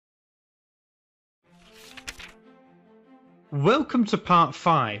Welcome to part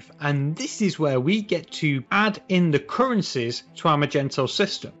 5, and this is where we get to add in the currencies to our Magento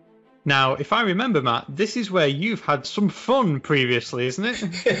system. Now, if I remember, Matt, this is where you've had some fun previously, isn't it?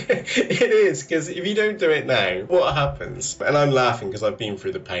 It is, because if you don't do it now, what happens, and I'm laughing because I've been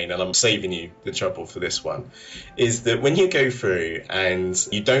through the pain and I'm saving you the trouble for this one, is that when you go through and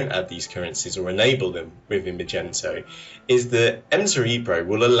you don't add these currencies or enable them within Magento, is that M2EPro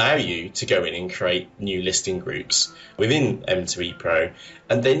will allow you to go in and create new listing groups within M2EPro,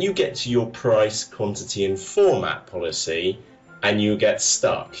 and then you get to your price, quantity and format policy and you get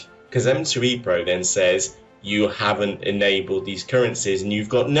stuck. Because M2EPro then says you haven't enabled these currencies and you've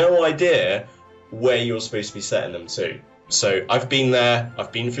got no idea where you're supposed to be setting them to. So I've been there,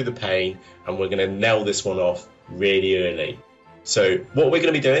 I've been through the pain, and we're going to nail this one off really early. So what we're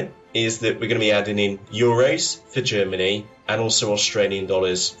going to be doing is that we're going to be adding in euros for Germany and also Australian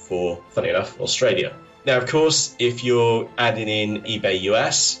dollars for, funny enough, Australia. Now, of course, if you're adding in eBay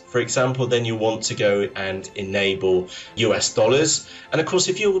US, for example, then you want to go and enable US dollars. And of course,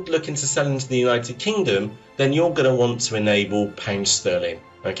 if you're looking to sell into the United Kingdom, then you're going to want to enable pound sterling.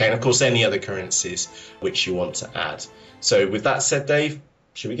 Okay, and of course, any other currencies which you want to add. So with that said, Dave,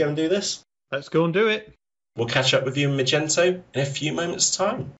 should we go and do this? Let's go and do it. We'll catch up with you in Magento in a few moments'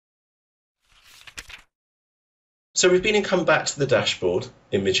 time. So we've been and come back to the dashboard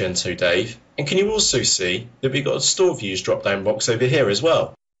in Magento, Dave, and can you also see that we've got a store views drop-down box over here as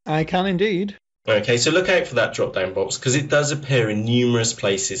well? I can indeed. Okay, so look out for that drop-down box because it does appear in numerous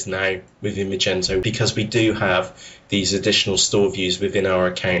places now within Magento because we do have these additional store views within our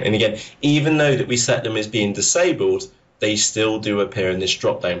account. And again, even though that we set them as being disabled, they still do appear in this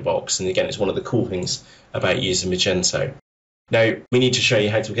drop-down box. And again, it's one of the cool things about using Magento. Now, we need to show you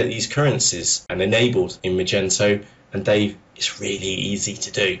how to get these currencies and enabled in Magento. And Dave, it's really easy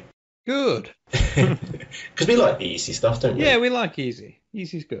to do. Good. Because we like the easy stuff, don't we? Yeah, we like easy.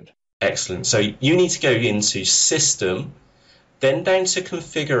 Easy's good. Excellent. So you need to go into System, then down to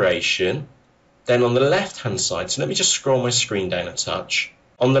Configuration, then on the left-hand side. So let me just scroll my screen down a touch.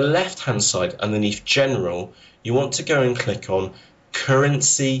 On the left-hand side, underneath General, you want to go and click on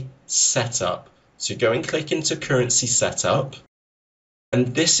Currency Setup. So go and click into Currency Setup.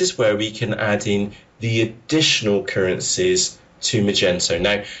 And this is where we can add in the additional currencies to Magento.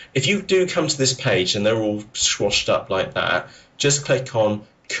 Now, if you do come to this page and they're all squashed up like that, just click on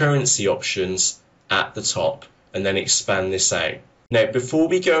Currency Options at the top and then expand this out. Now, before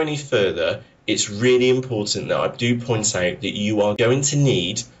we go any further, it's really important that I do point out that you are going to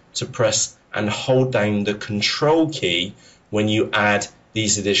need to press and hold down the Control key when you add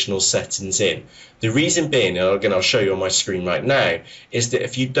these additional settings in. The reason being, and again I'll show you on my screen right now, is that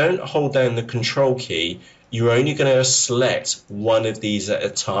if you don't hold down the Control key, you're only going to select one of these at a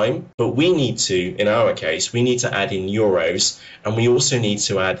time. But we need to, in our case, we need to add in euros and we also need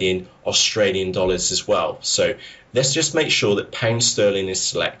to add in Australian dollars as well. So let's just make sure that pound sterling is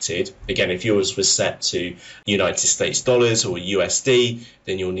selected. Again, if yours was set to United States dollars or USD,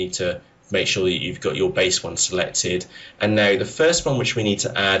 then you'll need to make sure that you've got your base one selected. And now the first one which we need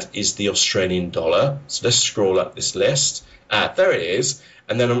to add is the Australian dollar. So let's scroll up this list. There it is.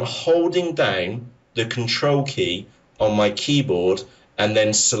 And then I'm holding down the Control key on my keyboard and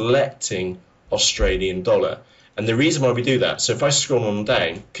then selecting Australian dollar. And the reason why we do that, so if I scroll on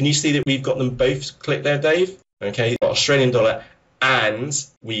down, can you see that we've got them both clicked there, Dave? Okay, Australian dollar and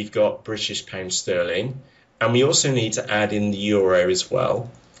we've got British pound sterling. And we also need to add in the euro as well.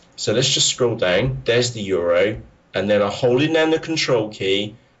 So let's just scroll down. There's the euro. And then I'm holding down the Control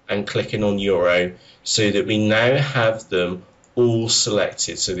key and clicking on euro so that we now have them all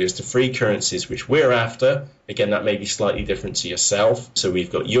selected. So there's the three currencies which we're after. Again, that may be slightly different to yourself. So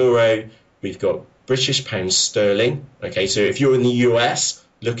we've got euro, we've got British pound sterling. Okay, so if you're in the US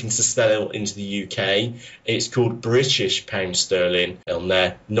looking to sell into the UK, it's called British pound sterling on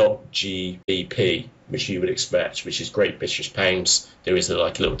there, not GBP, which you would expect, which is Great British pounds. There is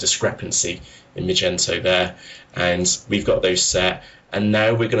like a little discrepancy in Magento there. And we've got those set. And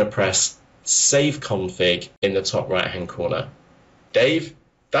now we're going to press Save Config in the top right-hand corner. Dave,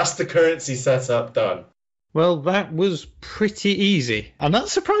 that's the currency setup done. Well, that was pretty easy. And that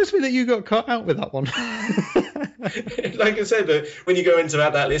surprised me that you got caught out with that one. Like I said, when you go into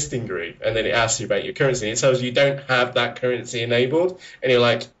add that listing group and then it asks you about your currency, it tells you don't have that currency enabled. And you're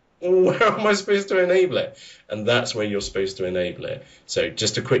like, where am I supposed to enable it? And that's where you're supposed to enable it. So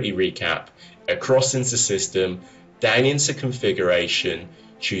just to quickly recap, across into System, down into Configuration,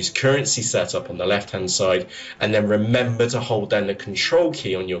 choose currency setup on the left hand side, and then remember to hold down the control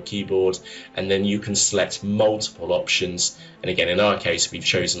key on your keyboard, and then you can select multiple options. And again, in our case, we've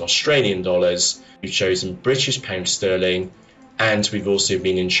chosen Australian dollars, we've chosen British pound sterling, and we've also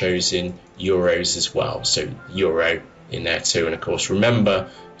been chosen euros as well, so euro in there too. And of course, remember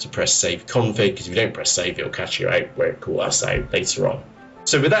to press save config, because if you don't press save, it'll catch you out where it calls us out later on.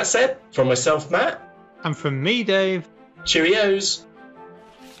 So with that said, from myself, Matt, and from me, Dave, cheerios.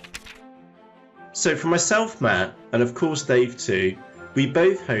 So from myself, Matt, and of course Dave too, we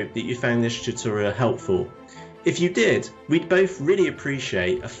both hope that you found this tutorial helpful. If you did, we'd both really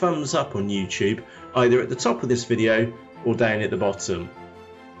appreciate a thumbs up on YouTube, either at the top of this video or down at the bottom.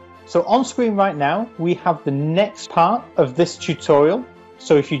 So on screen right now, we have the next part of this tutorial.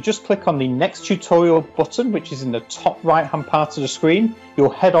 So if you just click on the next tutorial button, which is in the top right hand part of the screen,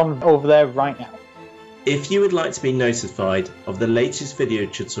 you'll head on over there right now. If you would like to be notified of the latest video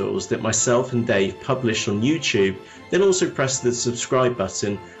tutorials that myself and Dave publish on YouTube, then also press the subscribe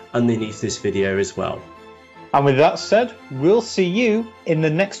button underneath this video as well. And with that said, we'll see you in the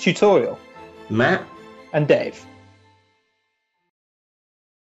next tutorial. Matt and Dave.